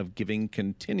 Nights of Giving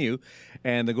continue.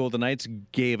 And the Golden Knights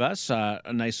gave us a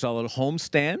nice solid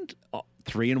homestand,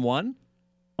 3-1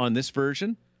 on this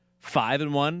version,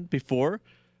 5-1 before.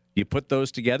 You put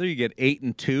those together, you get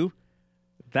 8-2.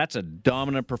 That's a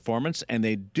dominant performance, and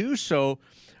they do so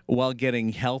while getting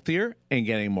healthier and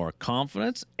getting more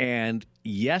confidence. And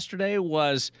there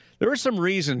were some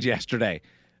reasons yesterday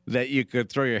that you could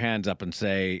throw your hands up and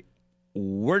say,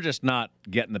 we're just not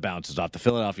getting the bounces off the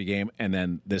Philadelphia game and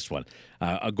then this one.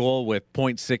 A goal with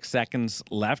 0.6 seconds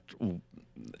left.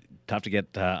 Tough to get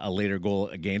a later goal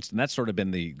against, and that's sort of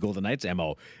been the Golden Knights'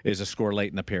 MO, is a score late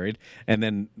in the period. And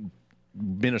then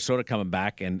Minnesota coming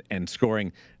back and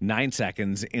scoring 9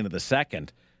 seconds into the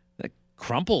second. That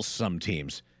crumples some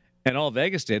teams. And all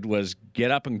Vegas did was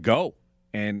get up and go.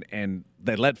 And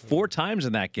they led 4 times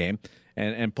in that game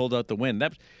and pulled out the win.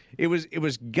 It was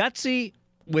gutsy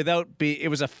it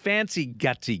was a fancy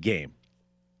gutsy game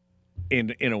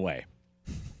in a way.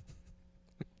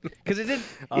 Because it didn't.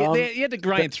 You had to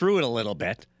grind through it a little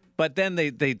bit, but then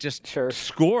they just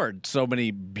scored so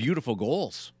many beautiful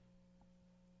goals.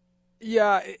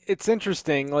 Yeah, it's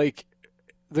interesting. Like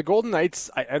the Golden Knights,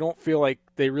 I don't feel like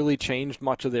they really changed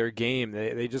much of their game.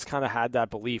 They just kind of had that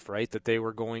belief, right, that they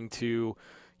were going to.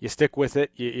 You stick with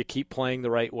it. You keep playing the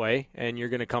right way, and you're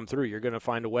going to come through. You're going to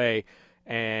find a way.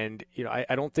 And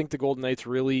I don't think the Golden Knights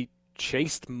really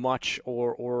chased much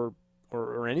or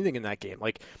anything in that game.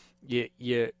 Like you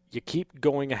keep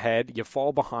going ahead, you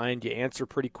fall behind, you answer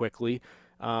pretty quickly.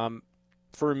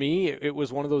 For me, it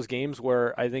was one of those games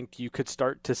where I think you could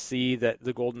start to see that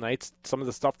the Golden Knights, some of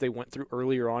the stuff they went through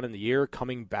earlier on in the year,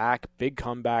 coming back, big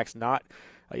comebacks, not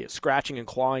scratching and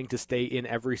clawing to stay in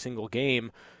every single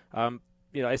game.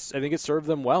 I think it served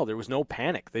them well. There was no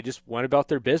panic. They just went about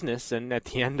their business, and at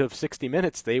the end of 60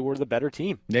 minutes, they were the better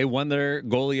team. They won their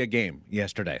goalie a game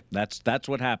yesterday. That's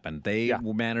what happened. They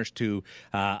managed to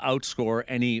outscore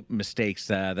any mistakes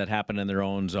that happened in their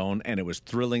own zone, and it was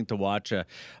thrilling to watch.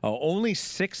 Only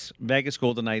 6 Vegas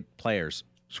Golden Knight players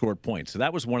scored points. So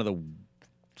that was one of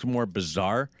the more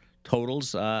bizarre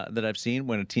totals that I've seen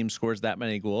when a team scores that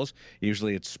many goals.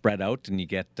 Usually it's spread out and you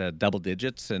get double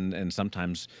digits, and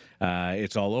sometimes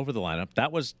it's all over the lineup.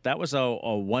 That was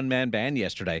a one-man band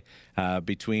yesterday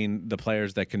between the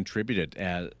players that contributed.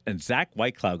 And Zach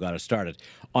Whitecloud got us started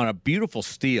on a beautiful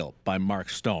steal by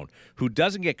Mark Stone, who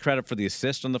doesn't get credit for the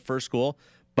assist on the first goal,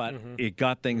 but it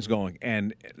got things going.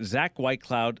 And Zach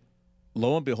Whitecloud,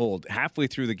 lo and behold, halfway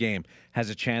through the game, has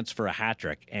a chance for a hat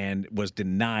trick and was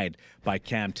denied by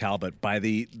Cam Talbot by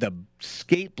the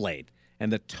skate blade and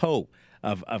the toe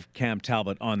of Cam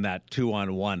Talbot on that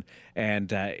 2-on-1.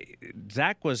 And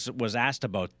Zach was asked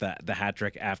about the hat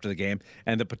trick after the game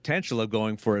and the potential of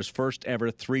going for his first ever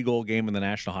 3-goal game in the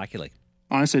National Hockey League.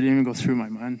 Honestly, it didn't even go through my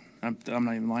mind. I'm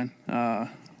not even lying. Come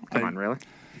on, really?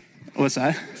 What's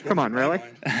that? Come on, really?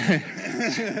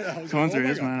 Going through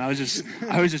his mind. I was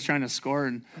just trying to score.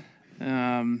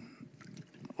 And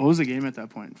what was the game at that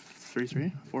point?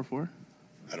 3-3, 4-4?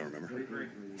 I don't remember.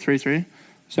 3-3.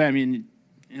 So I mean,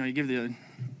 you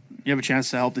have a chance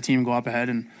to help the team go up ahead,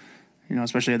 and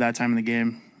especially at that time in the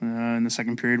game, in the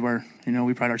second period, where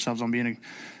we pride ourselves on being a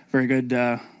very good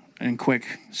and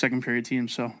quick second period team.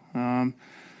 So no,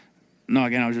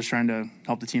 again, I was just trying to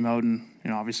help the team out, and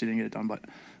obviously didn't get it done, but.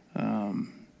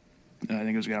 I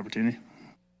think it was a good opportunity.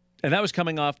 And that was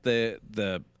coming off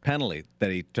the penalty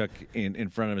that he took in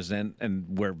front of his end,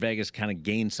 and where Vegas kind of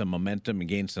gained some momentum and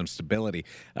gained some stability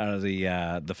out of the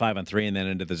 5-on-3 and then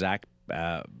into the Zach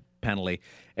penalty.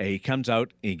 He comes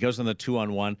out, he goes on the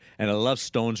 2-on-1, and I love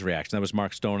Stone's reaction. That was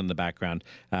Mark Stone in the background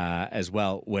as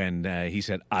well when he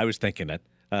said, "I was thinking it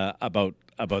about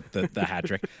the hat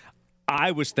trick."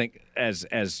 I was thinking as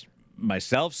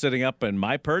myself sitting up in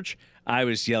my perch, I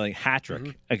was yelling hat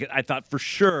trick. I thought for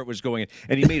sure it was going in,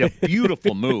 and he made a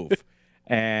beautiful move,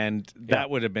 and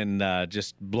that would have been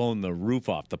just blown the roof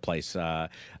off the place about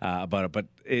it. But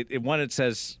it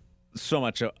says so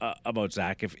much about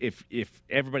Zach. If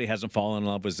everybody hasn't fallen in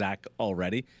love with Zach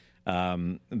already,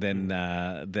 then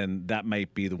that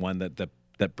might be the one that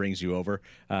brings you over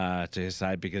to his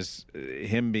side, because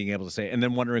him being able to say, and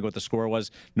then wondering what the score was,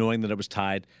 knowing that it was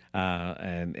tied,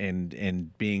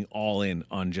 and being all in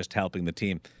on just helping the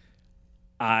team.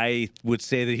 I would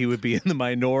say that he would be in the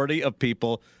minority of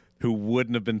people who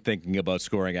wouldn't have been thinking about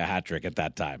scoring a hat trick at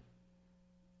that time.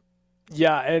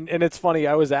 Yeah, and it's funny.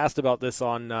 I was asked about this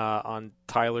on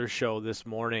Tyler's show this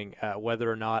morning,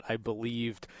 whether or not I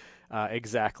believed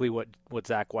exactly what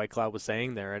Zach Whitecloud was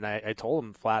saying there, and I told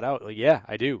him flat out, like, yeah,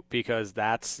 I do, because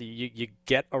that's you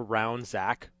get around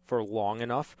Zach for long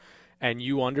enough, and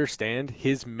you understand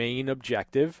his main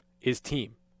objective is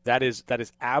team. That is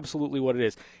absolutely what it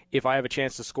is. If I have a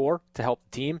chance to score to help the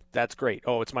team, that's great.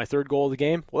 Oh, it's my 3rd goal of the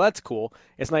game? Well, that's cool.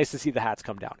 It's nice to see the hats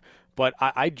come down. But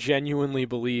I genuinely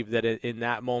believe that in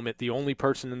that moment, the only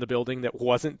person in the building that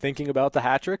wasn't thinking about the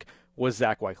hat trick was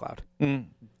Zach Whitecloud.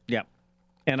 Yeah.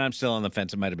 And I'm still on the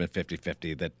fence. It might have been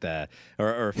 50-50 that,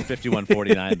 or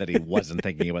 51-49 that he wasn't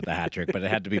thinking about the hat trick, but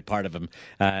it had to be part of him.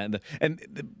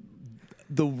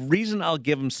 The reason I'll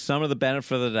give him some of the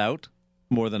benefit of the doubt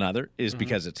more than other is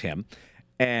because it's him.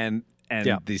 And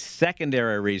the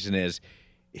secondary reason is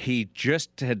he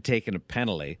just had taken a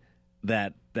penalty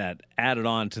that added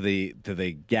on to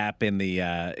the gap in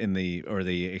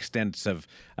the extents of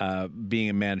being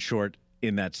a man short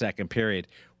in that second period,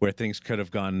 where things could have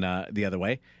gone the other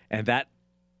way, and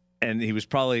he was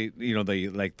probably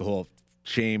the whole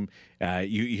shame.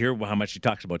 You hear how much he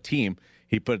talks about team.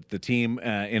 He put the team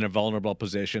in a vulnerable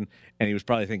position, and he was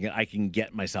probably thinking, I can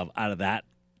get myself out of that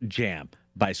jam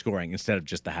by scoring instead of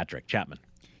just the hat trick. Chapman.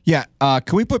 Yeah,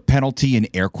 can we put penalty in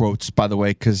air quotes, by the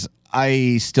way? Because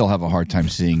I still have a hard time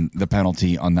seeing the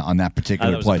penalty on that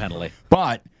particular was play. a penalty.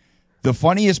 But the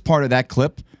funniest part of that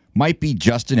clip might be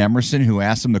Justin Emerson, who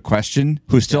asked him the question,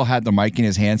 who still had the mic in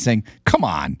his hand saying, come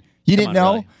on, you didn't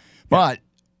know? Really? But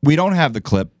we don't have the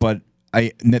clip, but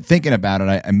thinking about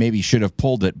it, I maybe should have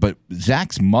pulled it, but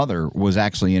Zach's mother was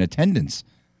actually in attendance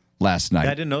last night.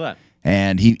 I didn't know that.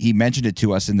 And he mentioned it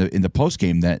to us in the post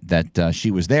game that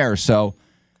she was there. So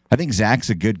I think Zach's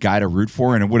a good guy to root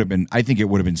for, and I think it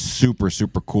would have been super,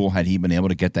 super cool had he been able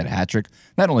to get that hat trick.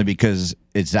 Not only because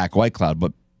it's Zach Whitecloud,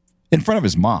 but in front of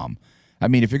his mom. I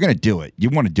mean, if you're going to do it,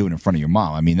 you want to do it in front of your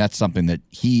mom. I mean, that's something that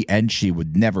he and she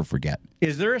would never forget.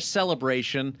 Is there a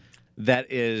celebration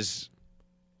that is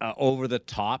over the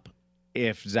top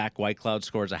if Zach Whitecloud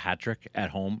scores a hat trick at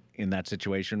home in that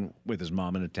situation with his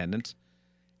mom in attendance?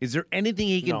 Is there anything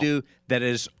he can do that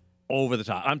is over the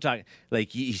top? I'm talking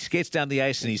like he skates down the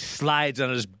ice and he slides on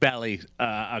his belly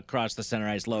across the center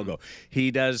ice logo.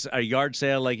 He does a yard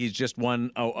sale like he's just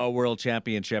won a world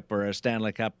championship or a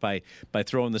Stanley Cup by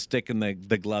throwing the stick and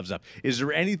the gloves up. Is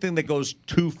there anything that goes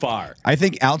too far? I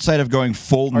think outside of going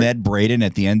full Ned Braden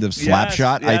at the end of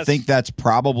Slapshot, I think that's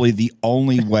probably the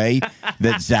only way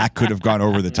that Zach could have gone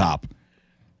over the top.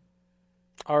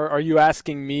 Are you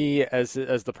asking me as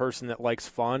the person that likes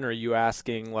fun, or are you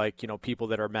asking people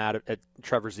that are mad at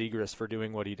Trevor Zegras for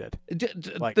doing what he did?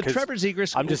 The Trevor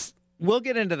Zegras, we'll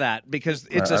get into that because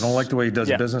I don't like the way he does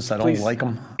business. I don't like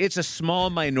him. It's a small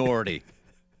minority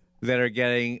that are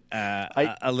getting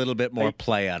a little bit more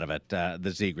play out of it, the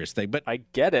Zegras thing. But I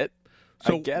get it.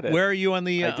 So I get it. Where are you on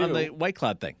the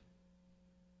Whitecloud thing?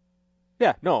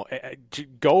 Yeah, no,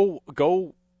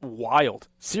 go wild.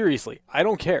 Seriously, I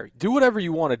don't care. Do whatever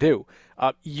you want to do.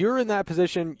 You're in that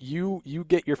position. You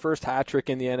get your first hat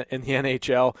trick in the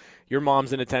NHL. Your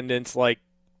mom's in attendance. Like,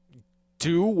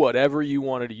 do whatever you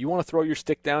want to do. You want to throw your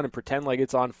stick down and pretend like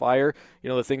it's on fire. You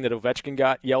know, the thing that Ovechkin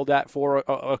got yelled at for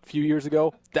a few years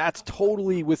ago. That's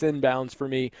totally within bounds for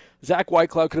me. Zach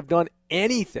Whitecloud could have done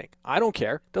anything. I don't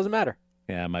care. Doesn't matter.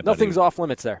 Yeah, nothing's off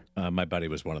limits there. My buddy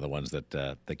was one of the ones that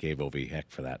gave Ovi heck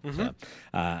for that.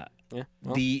 Mm-hmm. Yeah,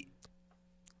 well,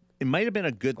 it might have been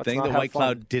a good thing that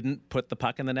Whitecloud didn't put the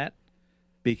puck in the net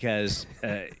because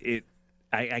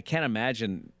I can't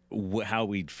imagine how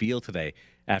we'd feel today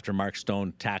after Mark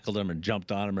Stone tackled him and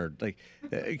jumped on him, or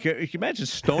can you imagine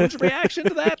Stone's reaction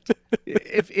to that?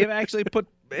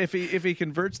 If he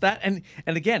converts that, and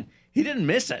again, he didn't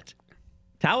miss it.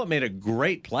 Talbot made a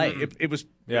great play. Mm-hmm. It was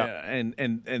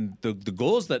and the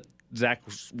goals that Zach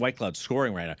Whitecloud's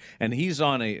scoring right now, and he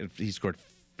scored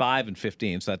 5 and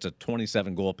 15, so that's a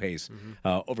 27 goal pace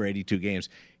over 82 games.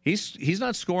 He's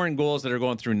not scoring goals that are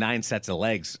going through 9 sets of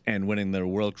legs and winning the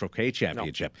World Croquet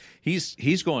Championship. No.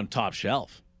 He's going top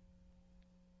shelf.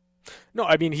 No,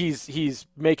 I mean he's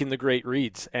making the great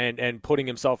reads and putting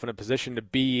himself in a position to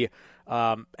be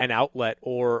an outlet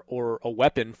or a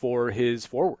weapon for his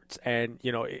forwards. And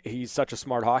he's such a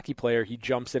smart hockey player. He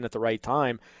jumps in at the right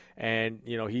time, and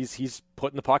he's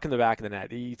putting the puck in the back of the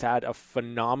net. He's had a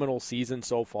phenomenal season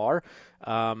so far,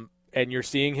 and you're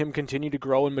seeing him continue to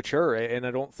grow and mature. And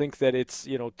I don't think that it's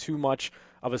too much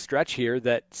of a stretch here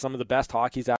that some of the best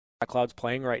hockey's Cloud's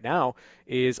playing right now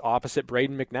is opposite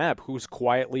Braden McNabb, who's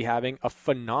quietly having a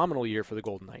phenomenal year for the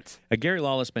Golden Knights. Gary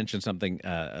Lawless mentioned something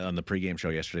on the pregame show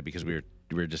yesterday because we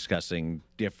were discussing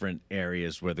different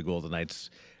areas where the Golden Knights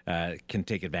can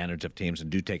take advantage of teams and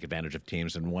do take advantage of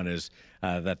teams, and one is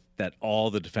that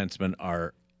all the defensemen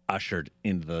are ushered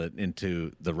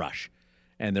into the rush.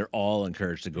 And they're all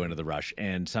encouraged to go into the rush.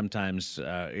 And sometimes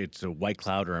it's a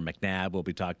Whitecloud or a McNabb will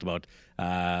be talked about.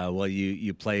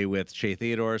 You play with Shea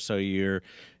Theodore, so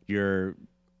you're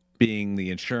being the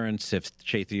insurance if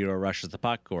Shea Theodore rushes the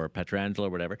puck, or Pietrangelo or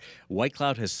whatever.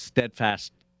 Whitecloud has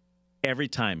steadfast every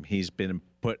time he's been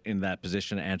put in that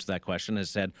position to answer that question,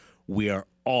 has said, we are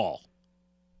all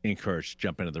encouraged to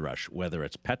jump into the rush, whether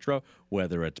it's Petro,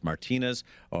 whether it's Martinez,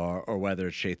 or whether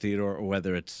it's Shea Theodore, or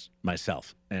whether it's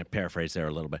myself. And I paraphrase there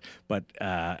a little bit, but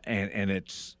and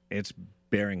it's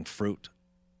bearing fruit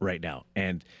right now.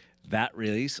 And that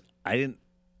release, I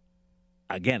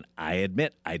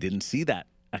admit I didn't see that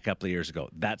a couple of years ago,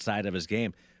 that side of his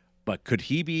game. But could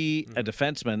he be a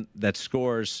defenseman that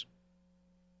scores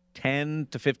 10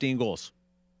 to 15 goals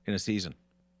in a season?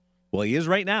 Well, he is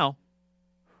right now.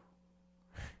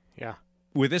 Yeah.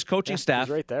 With this coaching staff,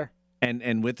 he's right there,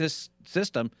 and with this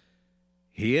system,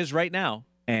 he is right now.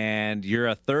 And you're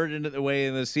a third into the way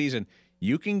in the season.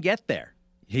 You can get there.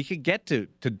 He could get to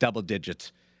double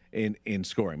digits in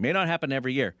scoring. May not happen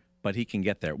every year, but he can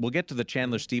get there. We'll get to the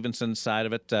Chandler Stevenson side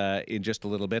of it in just a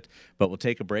little bit, but we'll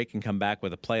take a break and come back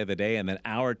with a play of the day and then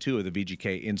hour 2 of the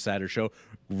VGK Insider Show.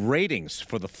 Ratings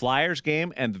for the Flyers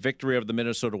game and the victory over the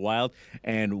Minnesota Wild,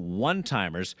 and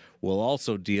one-timers. We'll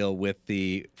also deal with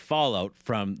the fallout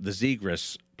from the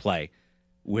Zegras play,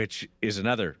 which is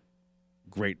another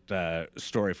great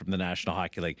story from the National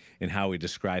Hockey League in how we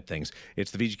describe things.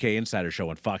 It's the VGK Insider Show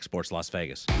on Fox Sports Las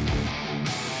Vegas.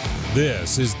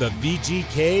 This is the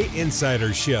VGK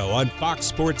Insider Show on Fox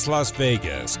Sports Las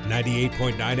Vegas,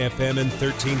 98.9 FM and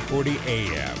 1340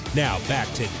 AM. Now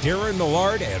back to Darren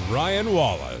Millard and Ryan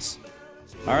Wallace.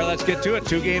 All right, let's get to it.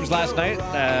 2 games last night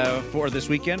for this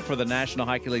weekend for the National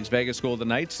Hockey League's Vegas Golden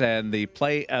Knights, and the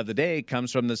play of the day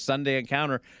comes from the Sunday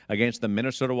encounter against the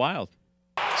Minnesota Wild.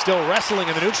 Still wrestling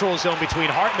in the neutral zone between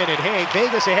Hartman and Haig.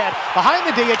 Vegas ahead. Behind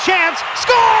the D, a chance.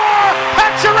 Score!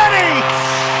 Pacioretty!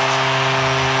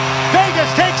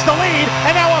 Vegas takes the lead,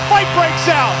 and now a fight breaks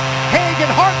out. Haig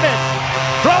and Hartman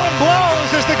throwing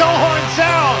blows as the goal horn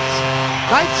sounds.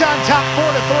 Knights on top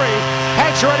 4-3.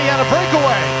 Pacioretty on a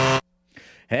breakaway.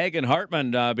 Haig and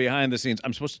Hartman behind the scenes.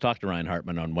 I'm supposed to talk to Ryan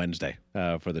Hartman on Wednesday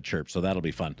for the Chirp, so that'll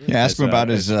be fun. Yeah, ask him about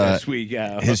his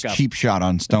cheap shot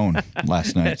on Stone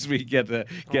last night. As we get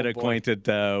acquainted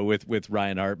with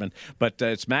Ryan Hartman. But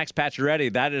it's Max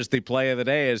Pacioretty. That is the play of the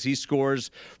day as he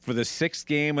scores for the 6th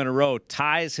game in a row,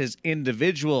 ties his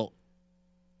individual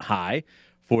high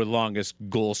for the longest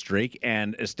goal streak,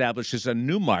 and establishes a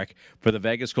new mark for the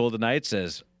Vegas Golden Knights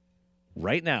as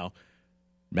right now,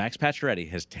 Max Pacioretty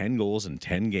has 10 goals in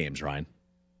 10 games, Ryan.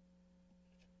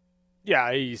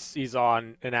 Yeah, he's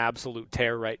on an absolute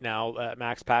tear right now.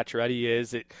 Max Pacioretty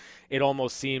is. It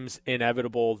almost seems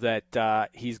inevitable that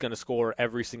he's going to score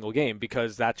every single game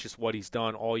because that's just what he's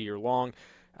done all year long.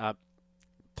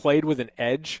 Played with an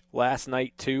edge last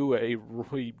night, too.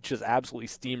 He just absolutely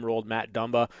steamrolled Matt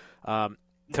Dumba.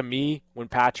 To me, when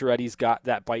Pacioretty's got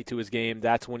that bite to his game,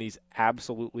 that's when he's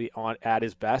absolutely at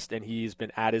his best, and he's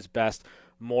been at his best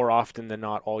more often than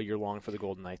not all year long for the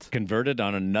Golden Knights. Converted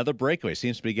on another breakaway.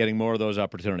 Seems to be getting more of those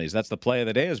opportunities. That's the play of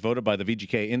the day as voted by the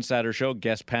VGK Insider Show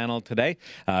guest panel today.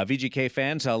 VGK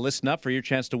fans, listen up for your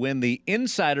chance to win the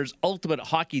Insider's Ultimate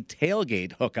Hockey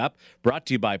Tailgate hookup, brought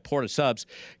to you by Porta Subs.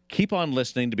 Keep on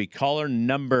listening to be caller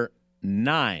number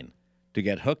 9 to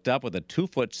get hooked up with a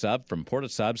 2-foot sub from Porta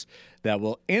Subs that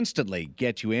will instantly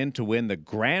get you in to win the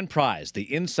grand prize,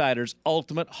 the Insider's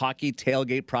Ultimate Hockey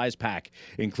Tailgate Prize Pack,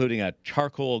 including a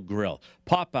charcoal grill,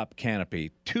 pop-up canopy,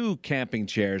 2 camping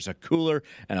chairs, a cooler,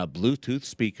 and a Bluetooth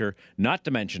speaker, not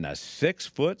to mention a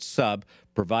 6-foot sub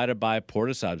provided by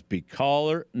Porta Subs. Be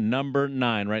caller number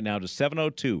 9 right now to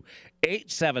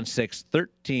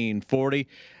 702-876-1340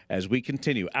 as we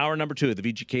continue. Hour number 2 of the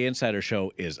VGK Insider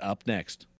Show is up next.